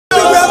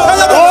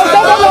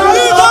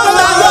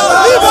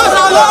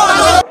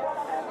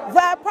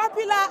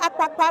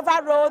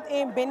Akpakpava Road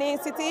in Benin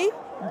City,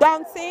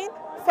 Dunsin,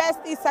 First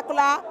East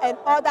Circular and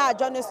other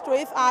adjoining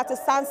streets are at a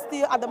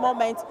standstill at the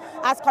moment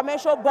as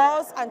commercial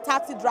bus and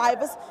taxi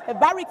drivers have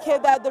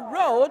barricaded the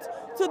road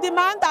to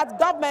demand that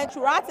government,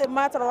 throughout a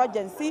matter of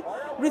urgency,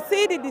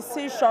 receive the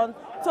decision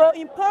to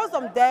impose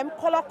on them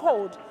color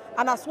code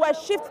and as well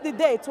shift the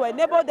day to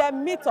enable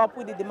them meet up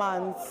with the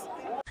demands.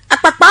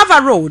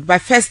 Akpakpava Road by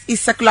First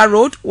East Circular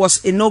Road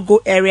was a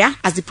no-go area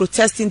as the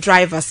protesting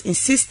drivers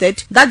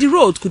insisted that the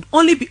road could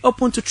only be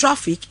open to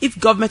traffic if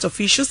government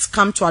officials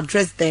come to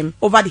address them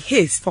over the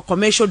haste for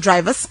commercial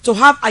drivers to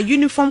have a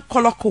uniform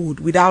color code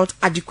without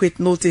adequate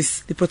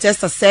notice. The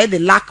protesters said they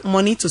lack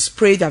money to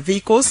spray their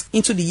vehicles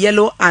into the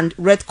yellow and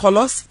red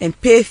colors and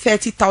pay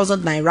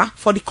 30,000 naira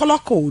for the color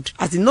code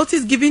as the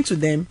notice given to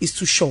them is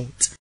too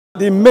short.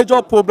 The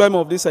major problem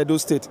of this Edo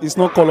State is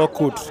not color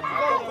code.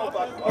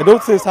 Edo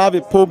State have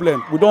a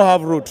problem. We don't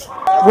have road.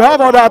 We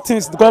have other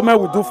things the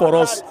government will do for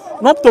us.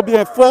 Not to be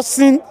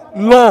enforcing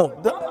law,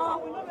 the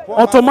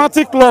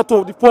automatic law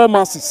to the poor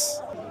masses.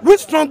 We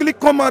strongly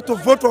come out to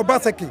vote for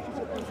Obaseki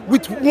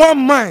with one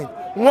mind.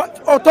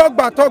 Talk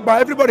by,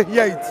 everybody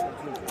hear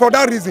it. For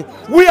that reason,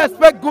 we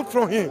expect good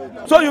from him.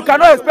 So you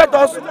cannot expect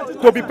us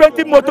to be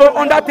painting motor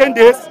under 10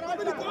 days,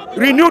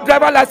 renew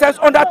driver license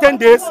under 10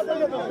 days,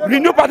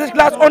 renew passenger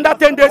class under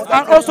 10 days,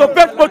 and also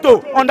paint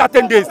motor under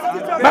 10 days.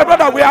 My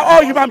brother, we are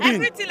all human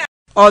beings.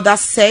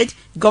 Others said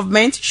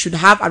government should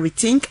have a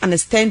rethink and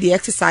extend the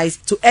exercise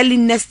to early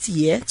next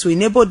year to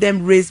enable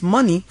them raise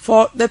money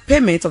for the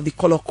payment of the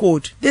color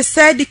code. They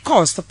said the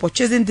cost of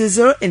purchasing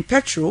diesel and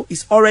petrol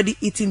is already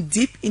eating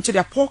deep into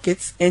their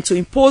pockets, and to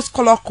impose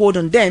color code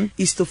on them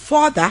is to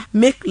further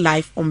make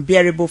life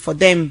unbearable for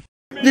them.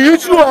 The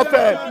issue of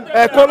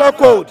color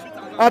code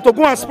and to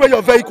go and spray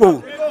your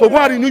vehicle, to go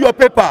and renew your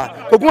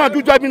paper, to go and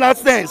do driving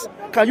license.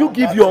 Can you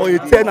give your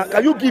tenant?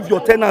 Can you give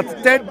your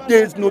tenant 10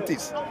 days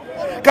notice?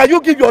 Can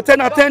you give your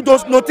tenant 10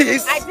 days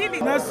notice?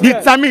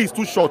 The time is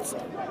too short.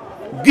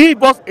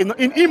 Give us in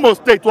Imo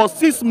State it was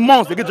 6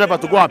 months to get driver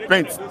to go and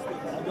paint.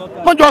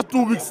 Not just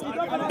 2 weeks.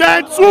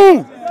 Then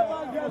 2.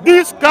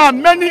 This car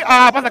many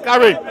are passenger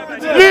carry.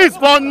 Please,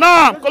 for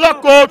now, color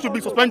code should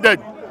be suspended.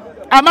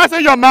 Am I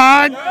saying your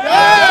mind?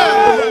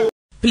 Yeah.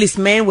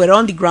 Policemen were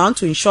on the ground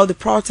to ensure the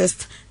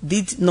protest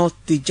did not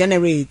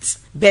degenerate.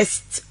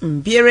 Best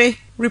Mbiere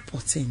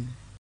reporting.